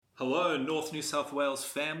Hello, North New South Wales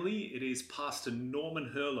family. It is Pastor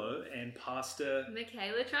Norman Hurlo and Pastor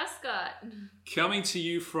Michaela Truscott. coming to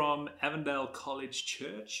you from Avondale College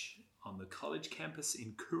Church on the college campus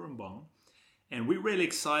in Cooranbong. And we're really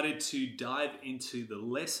excited to dive into the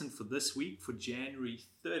lesson for this week for January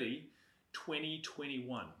 30,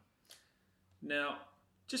 2021. Now,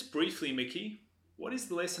 just briefly, Mickey, what is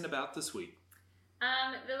the lesson about this week?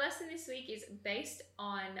 The lesson this week is based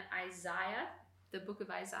on Isaiah, the book of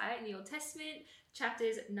Isaiah in the Old Testament,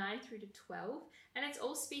 chapters 9 through to 12, and it's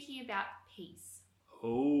all speaking about peace.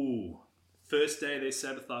 Oh, first day of their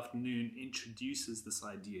Sabbath afternoon introduces this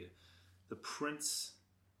idea, the Prince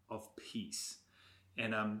of Peace.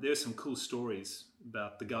 And there are some cool stories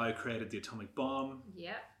about the guy who created the atomic bomb,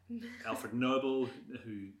 Yep. Alfred Nobel,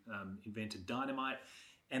 who invented dynamite,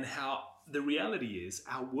 and how the reality is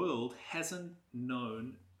our world hasn't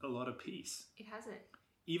known a lot of peace. It hasn't.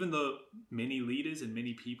 Even though many leaders and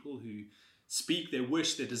many people who speak their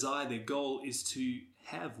wish, their desire, their goal is to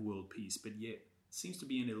have world peace, but yet it seems to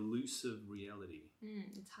be an elusive reality.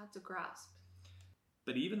 It's hard to grasp.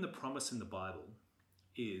 But even the promise in the Bible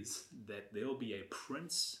is that there will be a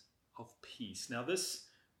Prince of Peace. Now, this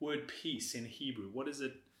word peace in Hebrew, what is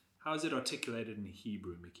it? How is it articulated in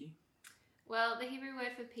Hebrew, Mickey? Well, the Hebrew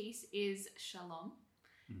word for peace is shalom.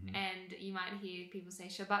 Mm-hmm. And you might hear people say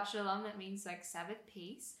Shabbat Shalom, that means like Sabbath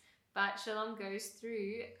peace. But shalom goes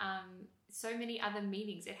through so many other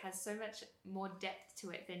meanings. It has so much more depth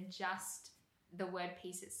to it than just the word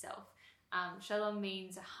peace itself. Shalom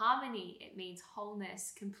means harmony. It means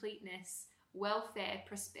wholeness, completeness, welfare,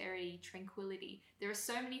 prosperity, tranquility. There are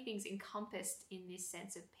so many things encompassed in this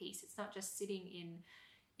sense of peace. It's not just sitting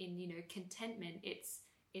in contentment.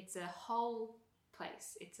 It's a whole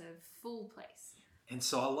place. It's a full place. And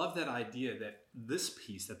so I love that idea that this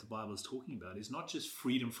peace that the Bible is talking about is not just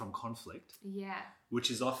freedom from conflict, which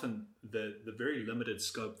is often the very limited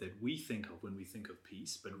scope that we think of when we think of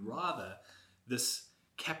peace, but rather this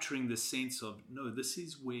capturing the sense of, no, this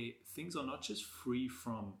is where things are not just free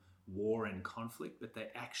from war and conflict, but there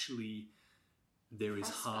is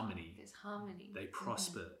harmony. There's harmony. They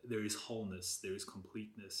prosper. There is wholeness. There is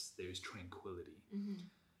completeness. There is tranquility. Mm-hmm.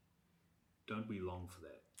 Don't we long for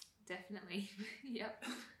that? Definitely. Yep.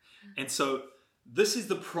 And so this is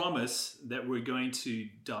the promise that we're going to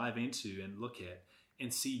dive into and look at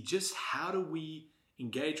and see just how do we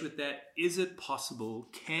engage with that? Is it possible?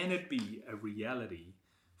 Can it be a reality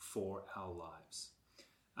for our lives?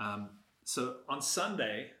 So on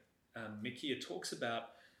Sunday, Mickey, it talks about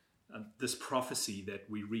this prophecy that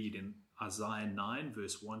we read in Isaiah 9,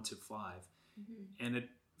 verse 1 to 5. Mm-hmm. And it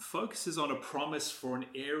focuses on a promise for an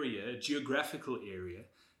area, a geographical area,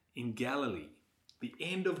 in Galilee, the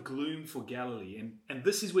end of gloom for Galilee. And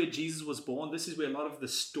this is where Jesus was born. This is where a lot of the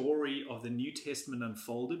story of the New Testament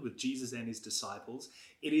unfolded with Jesus and his disciples.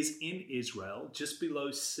 It is in Israel, just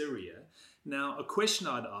below Syria. Now, a question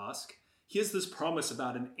I'd ask, here's this promise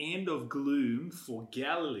about an end of gloom for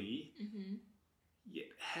Galilee. Mm-hmm. Yet,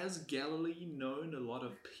 has Galilee known a lot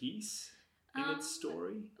of peace in its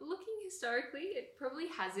story? Looking historically, it probably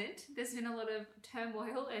hasn't. There's been a lot of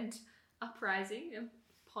turmoil and uprising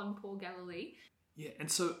upon poor Galilee. Yeah, and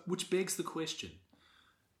so, which begs the question.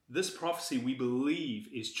 This prophecy we believe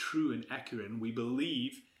is true and accurate, and we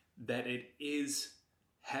believe that it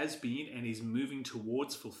has been and is moving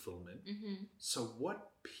towards fulfillment. Mm-hmm. So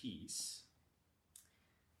what peace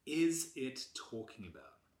is it talking about?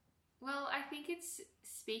 Well, I think it's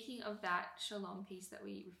speaking of that shalom peace that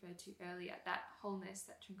we referred to earlier, that wholeness,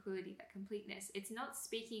 that tranquility, that completeness. It's not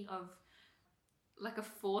speaking of like a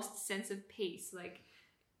forced sense of peace, like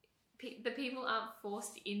the people aren't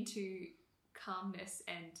forced into calmness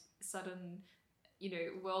and sudden,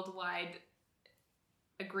 worldwide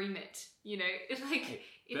agreement,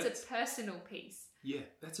 it's a personal peace. Yeah,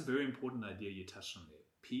 that's a very important idea you touched on there.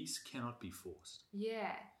 Peace cannot be forced.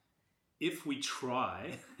 Yeah. If we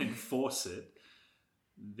try and force it,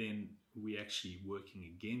 then we're actually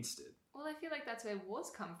working against it. Well, I feel like that's where wars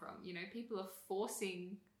come from. People are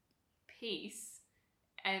forcing peace,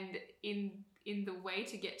 and in the way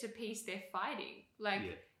to get to peace, they're fighting.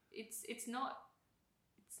 It's not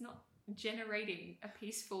generating a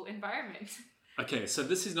peaceful environment. Okay, so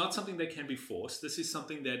this is not something that can be forced. This is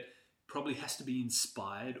something that probably has to be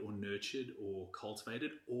inspired or nurtured or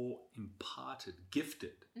cultivated or imparted,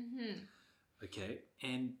 gifted. Mm-hmm. Okay,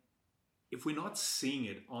 and if we're not seeing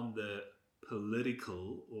it on the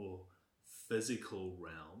political or physical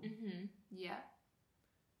realm, mm-hmm. Yeah,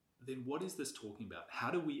 then what is this talking about?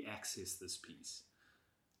 How do we access this peace?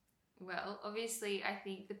 Well, obviously, I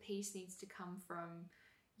think the peace needs to come from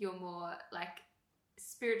your more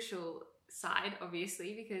spiritual side,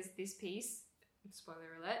 obviously, because this peace,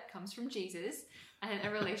 spoiler alert, comes from Jesus and a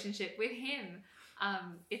relationship with him.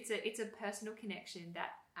 It's a personal connection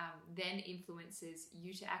that then influences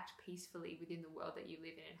you to act peacefully within the world that you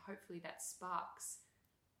live in, and hopefully that sparks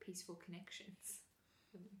peaceful connections.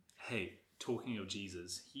 Hey, talking of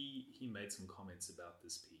Jesus, he made some comments about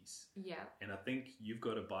this peace. Yeah. And I think you've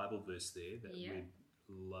got a Bible verse there that Yeah. we'd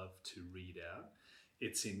love to read out.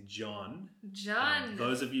 It's in John. John.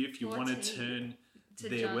 Those of you, if you want 14. to turn To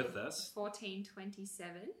there John with us.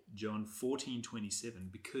 14:27. John 14:27,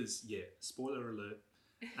 because, spoiler alert,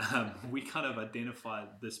 we kind of identify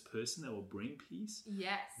this person that will bring peace,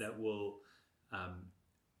 Yes. that will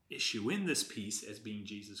issue in this peace as being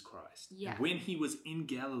Jesus Christ. Yeah. And when he was in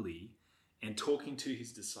Galilee and talking to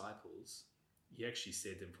his disciples, he actually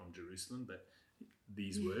said them from Jerusalem, but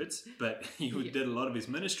these words, but he did a lot of his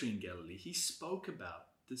ministry in Galilee. He spoke about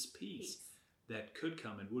this peace that could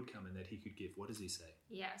come and would come and that he could give. What does he say?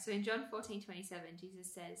 Yeah, so in John 14:27,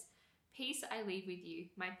 Jesus says, "Peace I leave with you,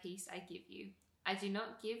 my peace I give you. I do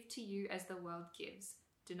not give to you as the world gives.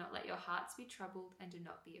 Do not let your hearts be troubled and do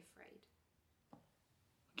not be afraid."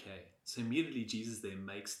 Okay, so immediately Jesus there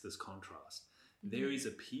makes this contrast. There is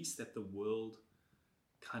a peace that the world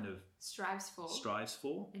kind of Strives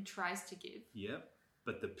for and tries to give. Yeah,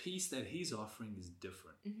 but the peace that he's offering is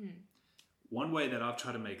different. Mm-hmm. One way that I've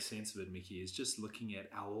tried to make sense of it, Mickey, is just looking at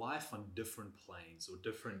our life on different planes or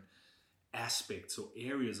different aspects or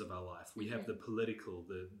areas of our life. We have the political,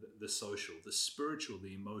 the social, the spiritual,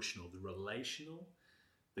 the emotional, the relational,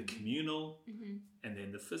 the communal, and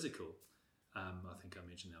then the physical. I think I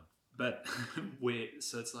mentioned that. But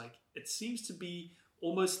so it's like, it seems to be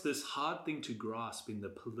almost this hard thing to grasp in the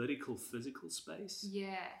political, physical space.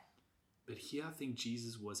 Yeah. But here I think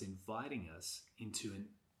Jesus was inviting us into an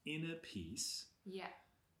inner peace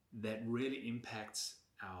that really impacts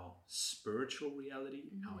our spiritual reality,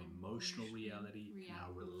 our emotional reality, and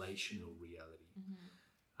our relational reality.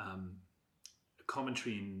 A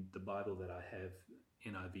commentary in the Bible that I have,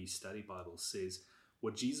 NIV Study Bible, says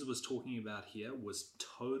what Jesus was talking about here was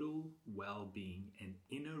total well-being and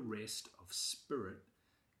inner rest of spirit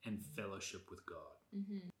and fellowship with God.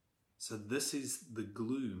 So this is the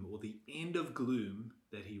gloom or the end of gloom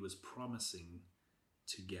that he was promising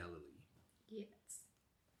to Galilee. Yes.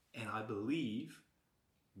 And I believe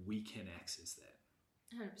we can access that.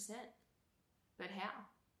 100%. But how?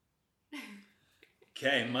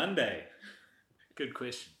 Okay, Monday. Good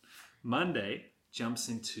question. Monday jumps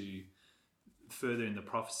into further in the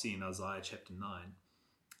prophecy in Isaiah chapter 9.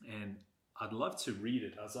 And I'd love to read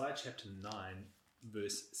it. Isaiah chapter 9,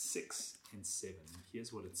 verse 6 and 7.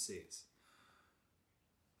 Here's what it says.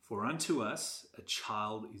 For unto us a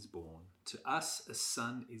child is born, to us a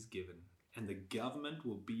son is given, and the government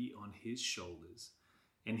will be on his shoulders,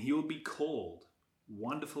 and he will be called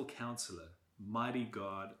Wonderful Counselor, Mighty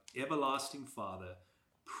God, Everlasting Father,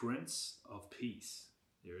 Prince of Peace.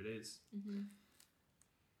 There it is.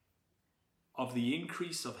 Of the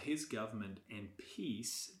increase of his government and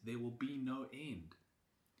peace there will be no end.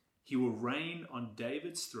 He will reign on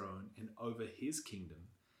David's throne and over his kingdom,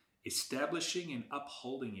 establishing and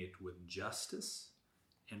upholding it with justice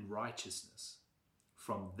and righteousness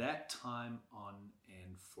from that time on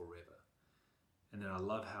and forever. And then I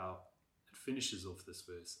love how it finishes off this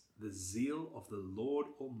verse. The zeal of the Lord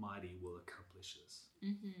Almighty will accomplish this.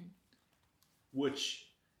 Which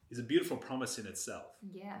is a beautiful promise in itself.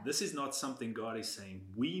 Yeah. This is not something God is saying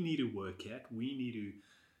we need to work at. We need to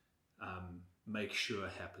make sure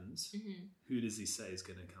happens. Who does he say is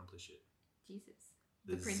going to accomplish it? Jesus.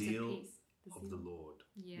 The Prince zeal of Peace. of the Lord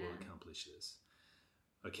Yeah. will accomplish this.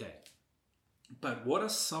 Okay. But what are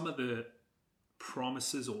some of the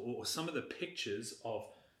promises or some of the pictures of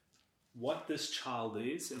what this child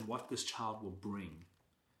is and what this child will bring?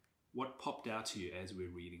 What popped out to you as we're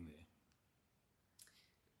reading there?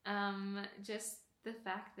 Just the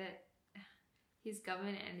fact that his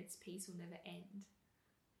government and its peace will never end.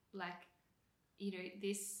 Like, you know,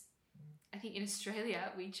 this, I think in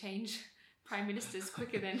Australia we change prime ministers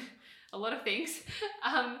quicker than a lot of things.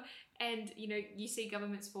 And, you know, you see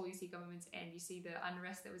governments fall, you see governments end, you see the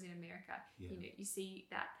unrest that was in America, you know, you see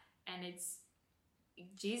that, and it's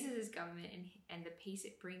Jesus' government and the peace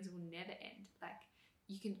it brings will never end. Like,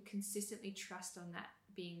 you can consistently trust on that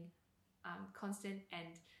being constant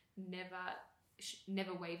and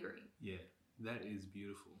never wavering. Yeah, that is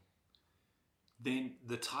beautiful. Then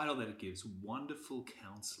the title that it gives, Wonderful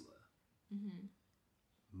Counselor,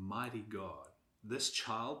 Mighty God. This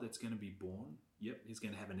child that's going to be born, he's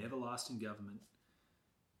going to have an everlasting government,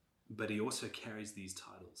 but he also carries these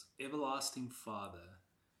titles, Everlasting Father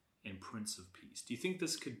and Prince of Peace. Do you think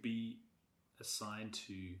this could be assigned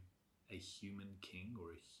to a human king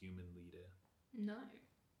or a human leader? No.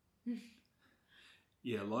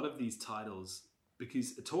 Yeah, a lot of these titles,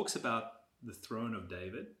 because it talks about the throne of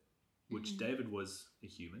David, which David was a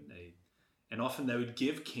human, and often they would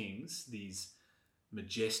give kings these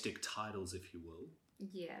majestic titles, if you will.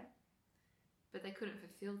 Yeah. But they couldn't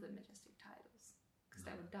fulfill the majestic titles because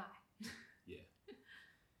they would die. Yeah.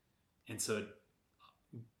 And so it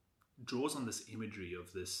draws on this imagery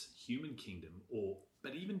of this human kingdom,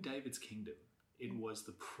 but even David's kingdom. It was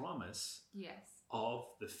the promise Yes. of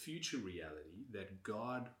the future reality that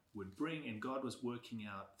God would bring, and God was working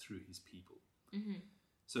out through his people. Mm-hmm.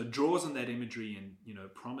 So it draws on that imagery and,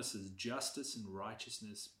 promises justice and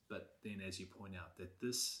righteousness, but then, as you point out, that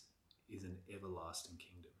this is an everlasting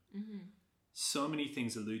kingdom. Mm-hmm. So many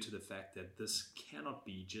things allude to the fact that this cannot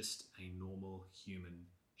be just a normal human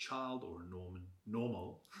child or a normal,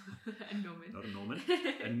 A Norman. not a Norman,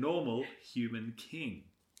 a normal human king.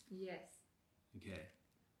 Yes. Okay,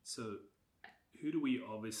 so who do we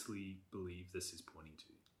obviously believe this is pointing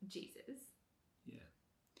to? Jesus. Yeah.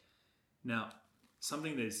 Now,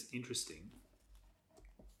 something that's interesting,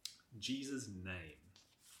 Jesus' name.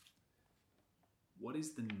 What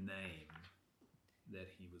is the name that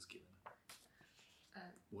he was given?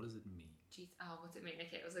 What does it mean? Oh, what's it mean?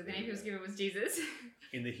 Okay, it was like the name he was given was Jesus.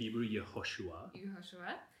 In the Hebrew, Yehoshua.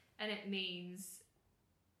 Yehoshua. And it means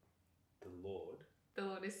The Lord. the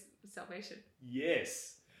Lord is salvation.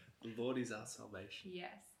 Yes. The Lord is our salvation. Yes.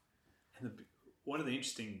 And one of the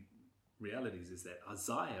interesting realities is that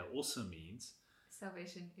Isaiah also means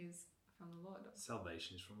Salvation is from the Lord.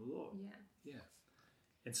 salvation is from the Lord. Yeah. Yeah.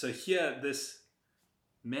 And so here, this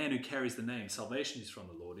man who carries the name, salvation is from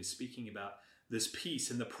the Lord, is speaking about this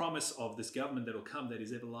peace and the promise of this government that will come, that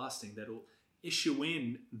is everlasting, that will issue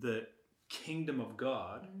in the kingdom of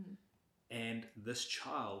God. Mm. And this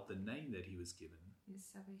child, the name that he was given, His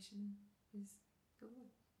salvation is the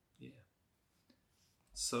Lord. yeah.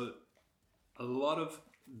 So a lot of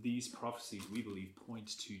these prophecies, we believe, point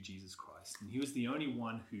to Jesus Christ. And he was the only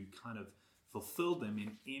one who kind of fulfilled them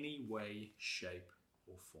in any way, shape,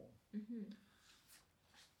 or form. Mm-hmm.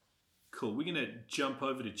 Cool. We're going to jump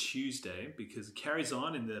over to Tuesday because it carries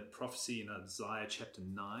on in the prophecy in Isaiah chapter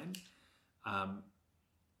 9.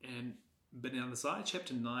 But in Isaiah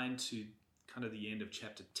chapter 9 to kind of the end of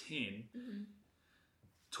chapter 10,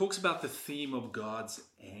 talks about the theme of God's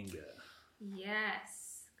anger.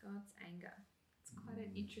 Yes, God's anger. It's quite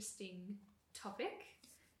an interesting topic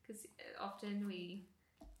because often we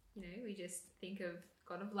just think of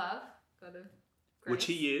God of love, God of grace. Which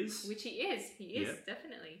he is. Which he is. He is,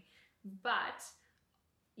 definitely. But,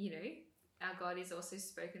 our God is also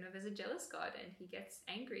spoken of as a jealous God, and he gets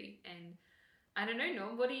angry. And I don't know,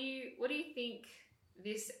 Norm, what do you think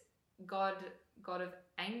this God of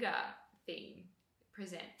anger theme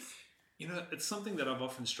presents? It's something that I've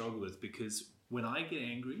often struggled with because when I get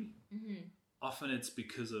angry, often it's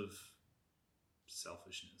because of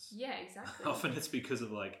selfishness. Yeah, exactly. Often it's because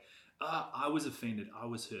of I was offended, I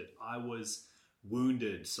was hurt, I was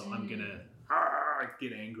wounded, so I'm going to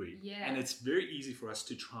get angry. Yeah. And it's very easy for us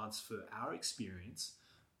to transfer our experience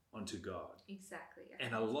onto God. Exactly.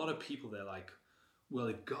 And a lot of people, they're like, well,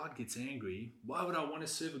 if God gets angry, why would I want to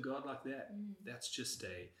serve a God like that? That's just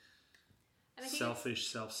a selfish,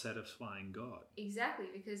 self-satisfying God. Exactly,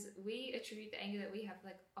 because we attribute the anger that we have,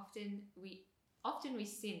 often we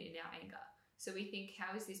sin in our anger. So we think,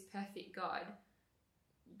 how is this perfect God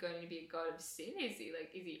going to be a God of sin? Is he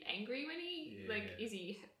angry when he, is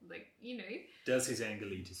he, Does his anger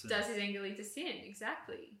lead to sin? Does his anger lead to sin?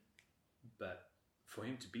 Exactly. But for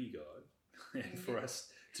him to be God, and for us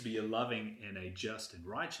to be a loving and a just and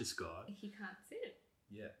righteous God, he can't sin.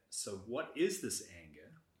 Yeah. So what is this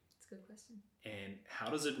anger? That's a good question. And how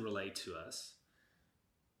does it relate to us?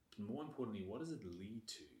 And more importantly, what does it lead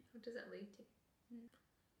to? What does it lead to?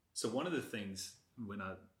 So one of the things when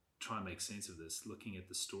I try and make sense of this, looking at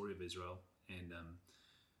the story of Israel, and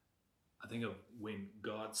I think of when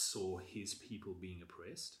God saw his people being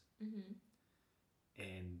oppressed,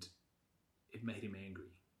 and it made him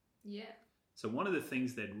angry. Yeah. So one of the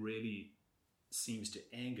things that really seems to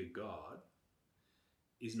anger God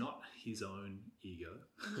is not his own ego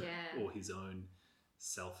or his own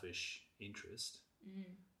selfish interest,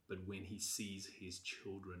 but when he sees his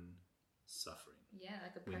children suffering. Yeah,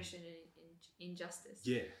 like oppression and injustice.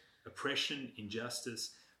 Yeah, oppression,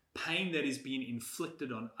 injustice, pain that is being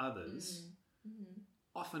inflicted on others,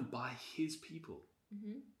 often by his people.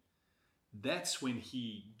 That's when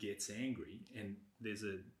he gets angry, and there's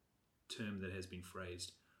a term that has been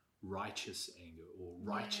phrased, righteous anger or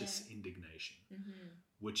righteous indignation,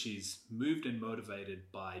 which is moved and motivated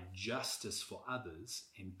by justice for others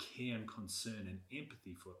and care and concern and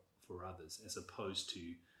empathy for others, as opposed to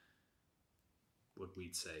what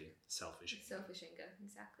we'd say selfish anger,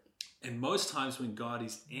 exactly. And most times when God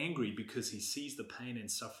is angry because he sees the pain and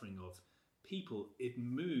suffering of people, it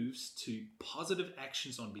moves to positive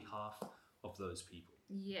actions on behalf of those people.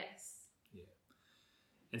 Yes. Yeah.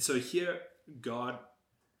 And so here God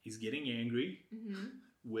is getting angry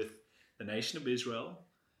with the nation of Israel.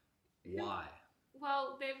 Why?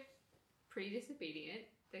 Well, they're pretty disobedient.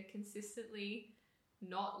 They're consistently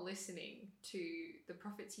not listening to the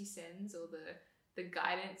prophets he sends or the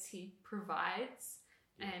guidance he provides.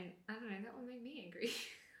 Yeah. And I don't know, that would make me angry.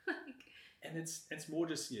 And it's more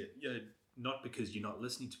just, not because you're not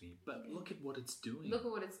listening to me, but look at what it's doing. Look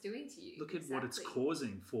at what it's doing to you. Look at what it's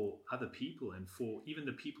causing for other people and for even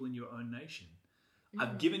the people in your own nation.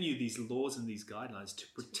 I've given you these laws and these guidelines to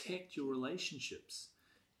protect your relationships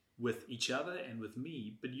with each other and with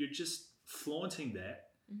me, but you're just flaunting that.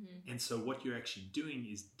 And so what you're actually doing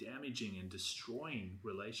is damaging and destroying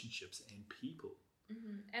relationships and people.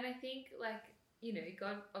 And I think,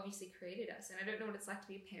 God obviously created us, and I don't know what it's like to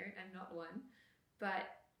be a parent. I'm not one. But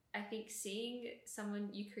I think seeing someone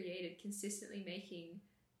you created consistently making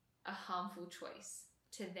a harmful choice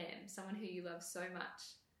to them, someone who you love so much,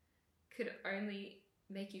 could only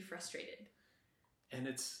make you frustrated. And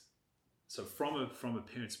it's so from a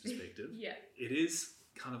parent's perspective, it is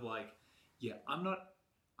kind of like, I'm not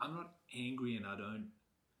angry and I don't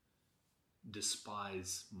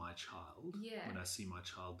despise my child when I see my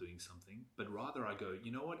child doing something, but rather I go,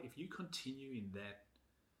 you know what, if you continue in that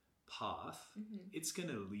path, it's going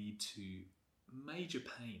to lead to major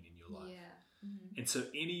pain in your life. And so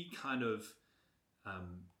any kind of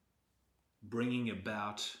bringing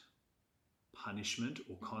about punishment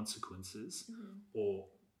or consequences or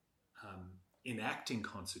enacting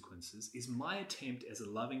consequences is my attempt as a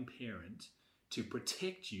loving parent to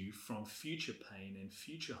protect you from future pain and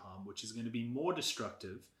future harm, which is going to be more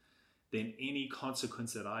destructive than any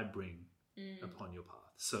consequence that I bring upon your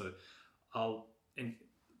path. So and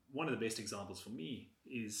one of the best examples for me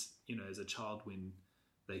is, as a child when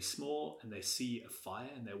they're small and they see a fire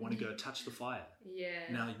and they want to go touch the fire.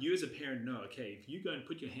 Now, you as a parent know, okay, if you go and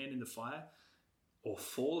put your hand in the fire or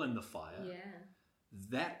fall in the fire,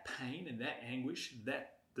 that pain and that anguish,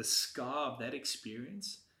 the scar of that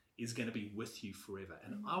experience is going to be with you forever.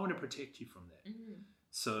 And I want to protect you from that.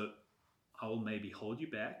 So I will maybe hold you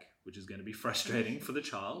back, which is going to be frustrating for the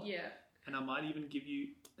child. And I might even give you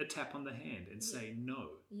a tap on the hand and say no,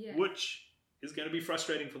 which is going to be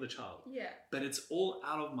frustrating for the child. But it's all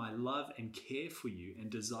out of my love and care for you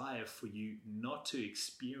and desire for you not to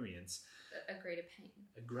experience a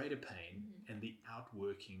greater pain. And the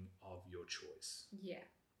outworking of your choice.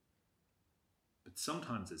 But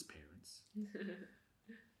sometimes as parents,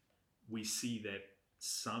 we see that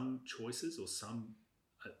some choices or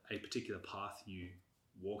a particular path you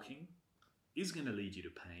walking is going to lead you to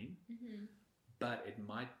pain, but it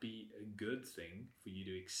might be a good thing for you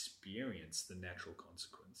to experience the natural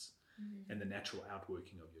consequence and the natural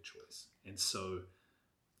outworking of your choice. And so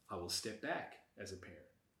I will step back as a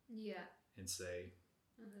parent and say,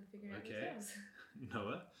 okay,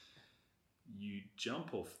 Noah, you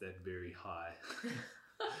jump off that very high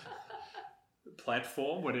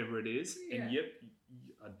platform, whatever it is, and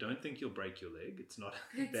I don't think you'll break your leg. It's not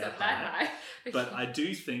that high. But I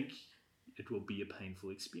do think it will be a painful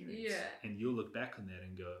experience. And you'll look back on that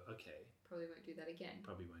and go, okay. Probably won't do that again.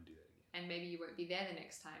 And maybe you won't be there the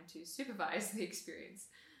next time to supervise the experience.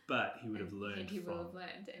 But he would have learned. And he will have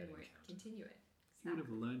learned and won't continue it. He would have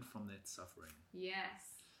learned from that suffering.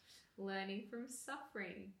 Yes. Learning from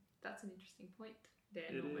suffering. That's an interesting point there.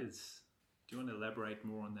 It is. Do you want to elaborate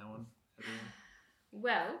more on that one?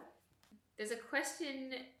 Well, there's a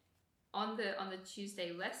question on the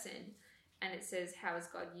Tuesday lesson, and it says, how has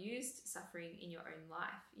God used suffering in your own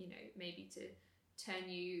life? Maybe to turn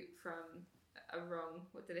you from a wrong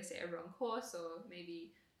course, or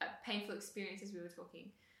maybe a painful experience, as we were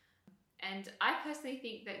talking. And I personally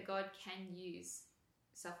think that God can use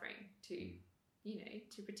suffering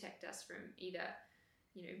to protect us from either,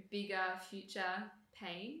 bigger future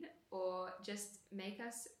pain, or just make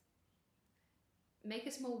us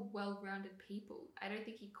more well-rounded people. I don't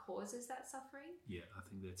think he causes that suffering. Yeah, I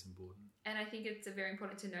think that's important. And I think it's very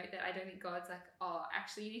important to note that I don't think God's like, oh,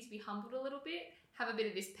 actually you need to be humbled a little bit, have a bit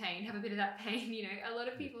of this pain, have a bit of that pain. A lot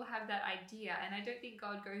of people have that idea, and I don't think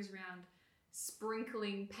God goes around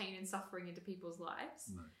sprinkling pain and suffering into people's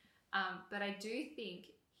lives. No. But I do think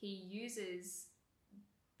he uses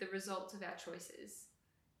the results of our choices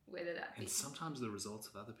whether that be And sometimes the results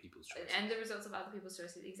of other people's choices. and the results of other people's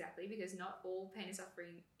choices, exactly, because not all pain and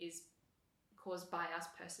suffering is caused by us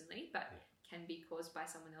personally, but can be caused by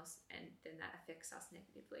someone else, and then that affects us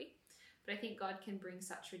negatively. But I think God can bring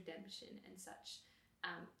such redemption and such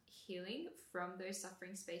healing from those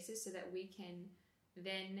suffering spaces, so that we can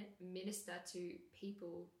then minister to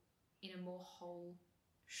people in a more whole,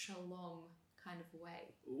 shalom kind of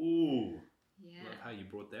way. Ooh, Yeah. love how you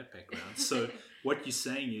brought that background. So what you're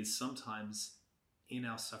saying is sometimes in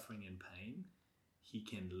our suffering and pain, he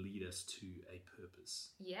can lead us to a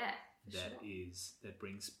purpose. Yeah. That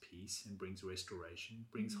brings peace and brings restoration,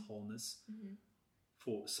 brings wholeness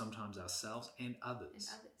for sometimes ourselves and others.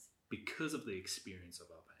 Because of the experience of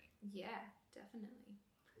our pain. Yeah, definitely.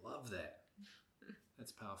 Love that.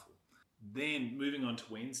 That's powerful. Then moving on to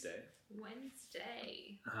Wednesday.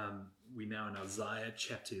 We're now in Isaiah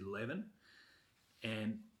chapter 11,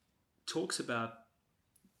 and talks about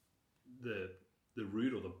the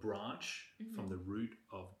root or the branch from the root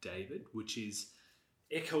of David, which is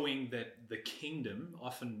echoing that the kingdom,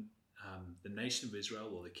 often the nation of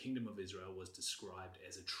Israel or the kingdom of Israel was described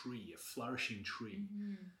as a tree, a flourishing tree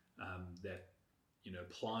that,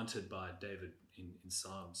 planted by David in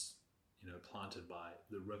Psalms, planted by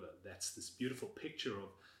the river. That's this beautiful picture of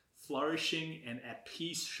flourishing and at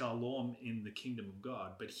peace, shalom, in the kingdom of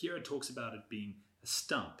God. But here it talks about it being a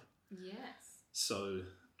stump. Yes. So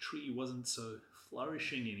tree wasn't so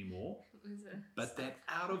flourishing anymore. But that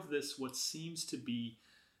out of this, what seems to be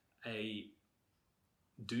a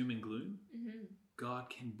doom and gloom,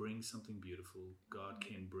 God can bring something beautiful. God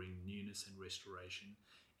can bring newness and restoration.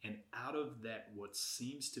 And out of that, what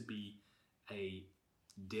seems to be a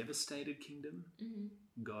devastated kingdom,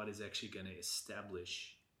 God is actually going to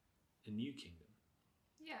establish a new kingdom.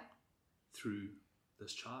 Yeah. Through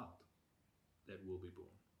this child that will be born.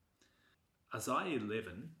 Isaiah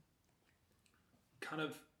 11 kind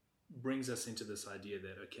of brings us into this idea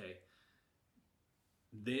that, okay,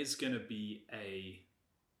 there's going to be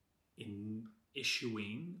an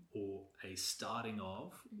issuing or a starting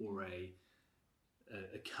of or a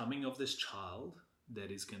coming of this child that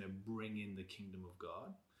is going to bring in the kingdom of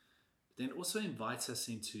God. But then also invites us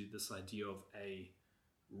into this idea of a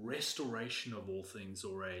restoration of all things,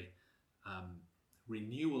 or a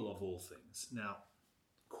renewal of all things. Now,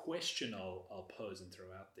 question I'll pose and throw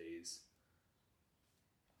out there is,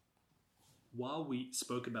 while we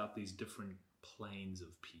spoke about these different planes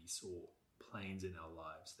of peace or planes in our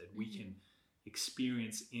lives that we can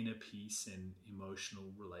experience inner peace and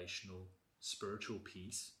emotional, relational, spiritual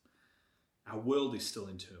peace, our world is still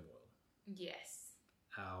in turmoil. Yes.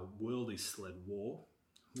 Our world is still at war.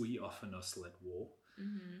 We often are still at war.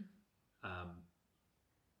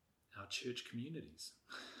 Our church communities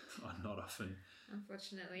are not often,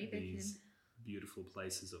 unfortunately, these beautiful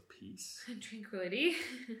places of peace and tranquility.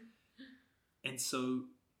 And so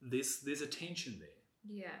there's a tension there.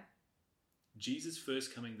 Yeah. Jesus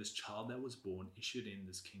first coming, this child that was born, issued in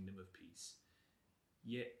this kingdom of peace.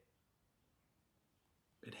 Yet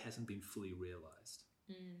it hasn't been fully realized.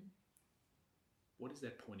 What is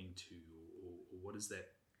that pointing to, or what does that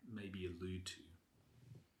maybe allude to?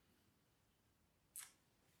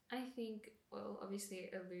 I think, well, obviously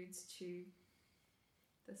it alludes to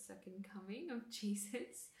the second coming of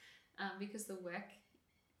Jesus, because the work,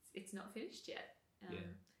 it's not finished yet.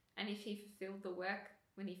 And if he fulfilled the work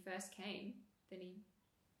when he first came, then he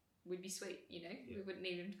would be sweet, we wouldn't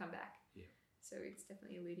need him to come back. So it's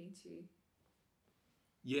definitely alluding to.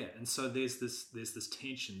 Yeah, and so there's this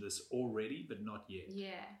tension, this already but not yet.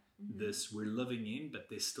 Yeah. This we're living in, but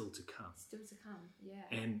there's still to come. Still to come, yeah.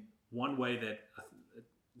 And one way that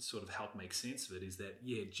sort of helped make sense of it is that,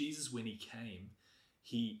 Jesus, when he came,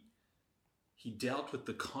 he dealt with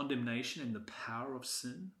the condemnation and the power of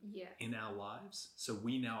sin in our lives. So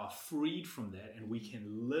we now are freed from that, and we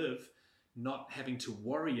can live not having to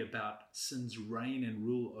worry about sin's reign and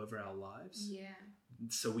rule over our lives. Yeah.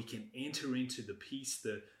 So we can enter into the peace,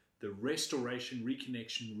 the restoration,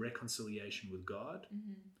 reconnection, reconciliation with God.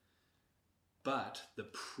 But the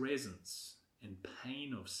presence and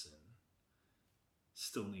pain of sin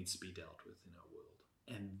still needs to be dealt with in our world.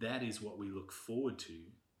 And that is what we look forward to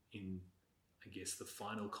in, I guess, the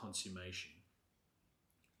final consummation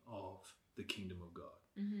of the kingdom of God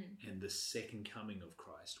and the second coming of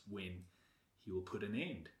Christ, when he will put an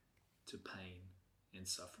end to pain and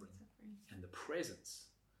suffering and the presence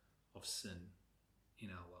of sin in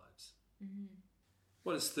our lives.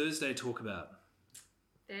 What does Thursday talk about?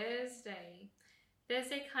 Thursday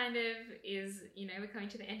kind of is, we're coming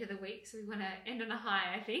to the end of the week, so we want to end on a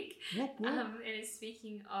high, I think. Whoop, whoop. And it's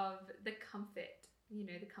speaking of the comfort,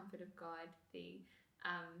 the comfort of God, the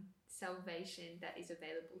salvation that is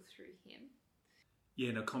available through him. Yeah,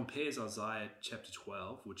 and it compares Isaiah chapter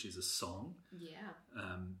 12, which is a song,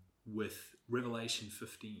 with Revelation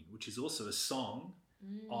 15, which is also a song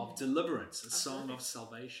of deliverance, a song of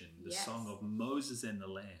salvation, the song of Moses and the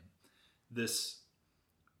Lamb. This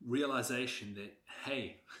realization that,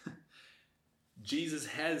 hey, Jesus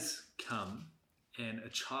has come and a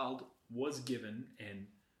child was given and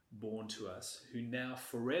born to us who now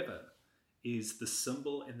forever is the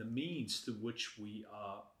symbol and the means through which we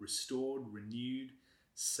are restored, renewed,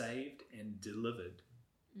 saved, and delivered.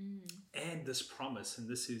 And this promise, and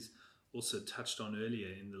this is also touched on earlier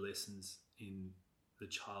in the lessons in the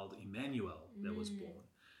child Emmanuel that was born,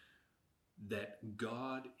 that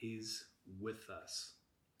God is with us.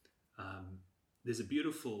 There's a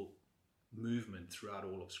beautiful movement throughout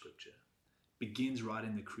all of Scripture. Begins right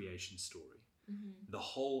in the creation story. The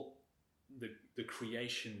whole the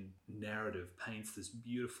creation narrative paints this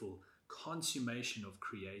beautiful consummation of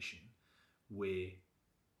creation where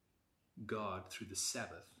God, through the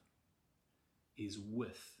Sabbath, is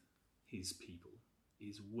with his people,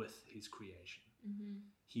 is with his creation.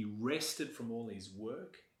 He rested from all his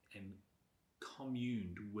work and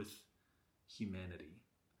communed with humanity.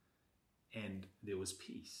 And there was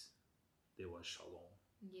peace. There was shalom.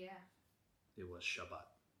 Yeah. There was Shabbat.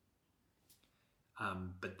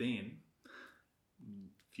 But then,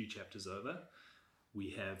 a few chapters over, we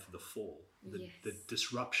have the fall, the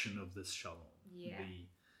disruption of this shalom,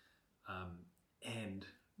 and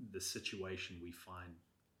the situation we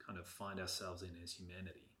find ourselves in as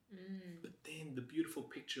humanity. But then the beautiful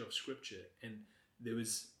picture of Scripture, and there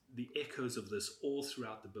was the echoes of this all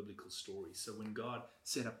throughout the biblical story. So when God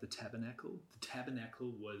set up the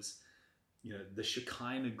tabernacle was, the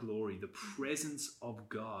Shekinah glory, the presence of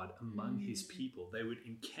God among his people. They would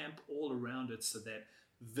encamp all around it so that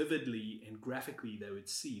vividly and graphically they would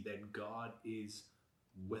see that God is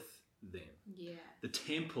with them. Yeah. The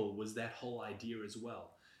temple was that whole idea as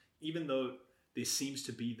well. Even though there seems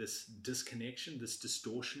to be this disconnection, this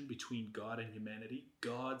distortion between God and humanity,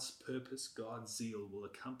 God's purpose, God's zeal will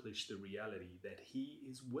accomplish the reality that he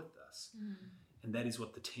is with us. And that is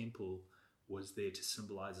what the temple was there to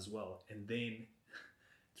symbolize as well. And then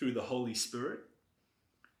through the Holy Spirit,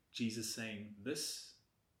 Jesus saying this,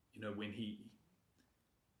 when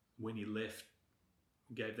he left,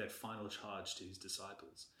 gave that final charge to his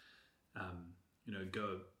disciples,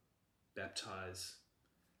 go baptize,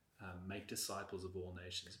 make disciples of all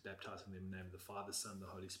nations, baptizing them in the name of the Father, Son, and the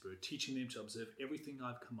Holy Spirit, teaching them to observe everything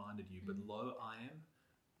I've commanded you, but lo, I am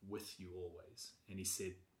with you always. And he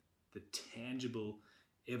said, the tangible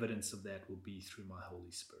evidence of that will be through my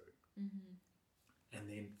Holy Spirit. And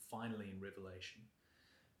then finally in Revelation,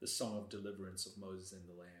 the song of deliverance of Moses and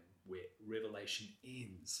the Lamb, where Revelation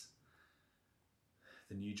ends,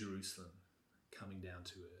 the New Jerusalem coming down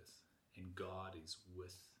to earth, and God is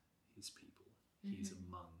with his people. He's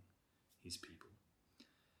among his people.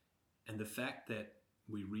 And the fact that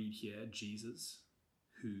we read here Jesus,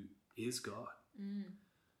 who is God,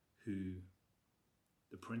 who,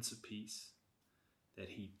 the Prince of Peace, that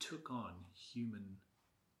he took on human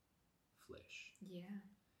flesh. Yeah.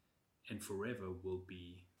 And forever will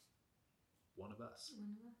be one of us.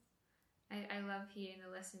 I love here in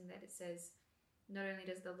the lesson that it says, not only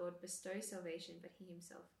does the Lord bestow salvation, but he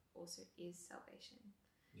himself also is salvation.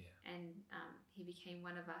 Yeah. And he became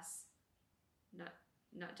one of us,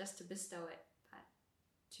 not just to bestow it, but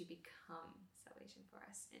to become salvation for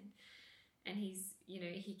us. And he's,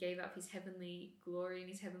 he gave up his heavenly glory and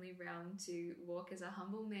his heavenly realm to walk as a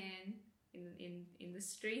humble man in the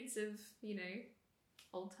streets of,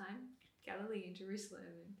 old time Galilee and Jerusalem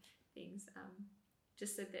and things,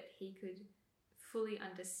 just so that he could fully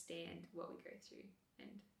understand what we go through and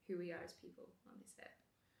who we are as people on this earth.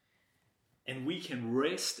 And we can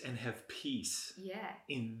rest and have peace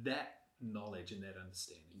in that knowledge and that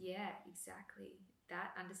understanding. Yeah, exactly.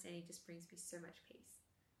 That understanding just brings me so much peace,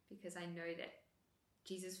 because I know that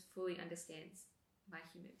Jesus fully understands my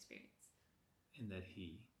human experience. And that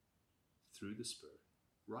he, through the Spirit,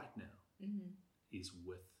 right now, is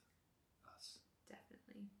with us.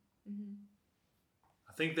 Definitely.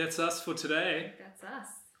 I think that's us for today. That's us.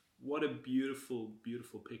 What a beautiful,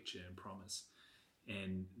 beautiful picture and promise.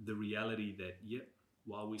 And the reality that,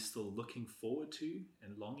 while we're still looking forward to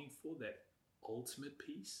and longing for that ultimate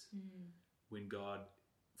peace, when God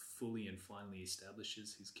fully and finally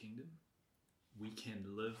establishes his kingdom, we can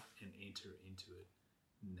live and enter into it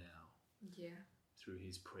now. Yeah. Through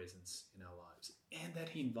his presence in our lives. And that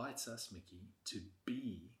he invites us, Mickey, to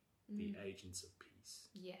be the agents of peace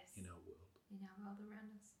in our world. In our world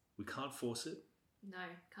around us. We can't force it. No,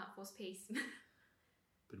 can't force peace.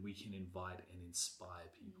 but we can invite and inspire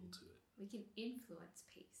people to it. We can influence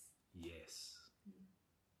peace. Yes.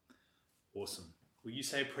 Awesome. Will you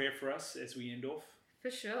say a prayer for us as we end off? For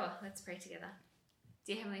sure. Let's pray together.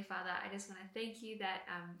 Dear Heavenly Father, I just want to thank you that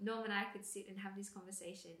Norm and I could sit and have this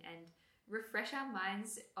conversation and refresh our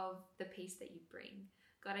minds of the peace that you bring.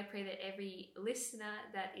 God, I pray that every listener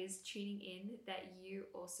that is tuning in, that you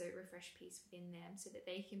also refresh peace within them so that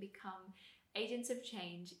they can become agents of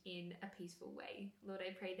change in a peaceful way. Lord,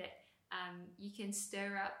 I pray that you can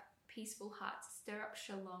stir up peaceful hearts, stir up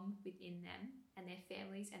shalom within them and their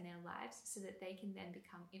families and their lives so that they can then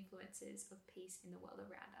become influencers of peace in the world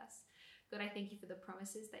around us. God, I thank you for the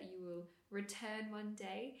promises that you will return one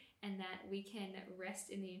day and that we can rest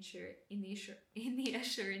in the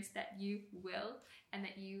assurance that you will and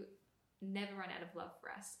that you never run out of love for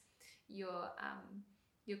us.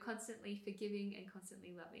 You're constantly forgiving and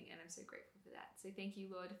constantly loving, and I'm so grateful for that. So thank you,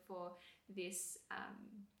 Lord, for this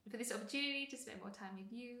opportunity to spend more time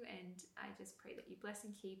with you, and I just pray that you bless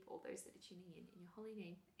and keep all those that are tuning in your holy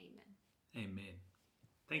name. Amen. Amen.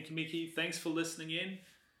 Thank you, Mickey. Thanks for listening in,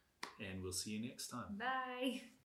 and we'll see you next time. Bye.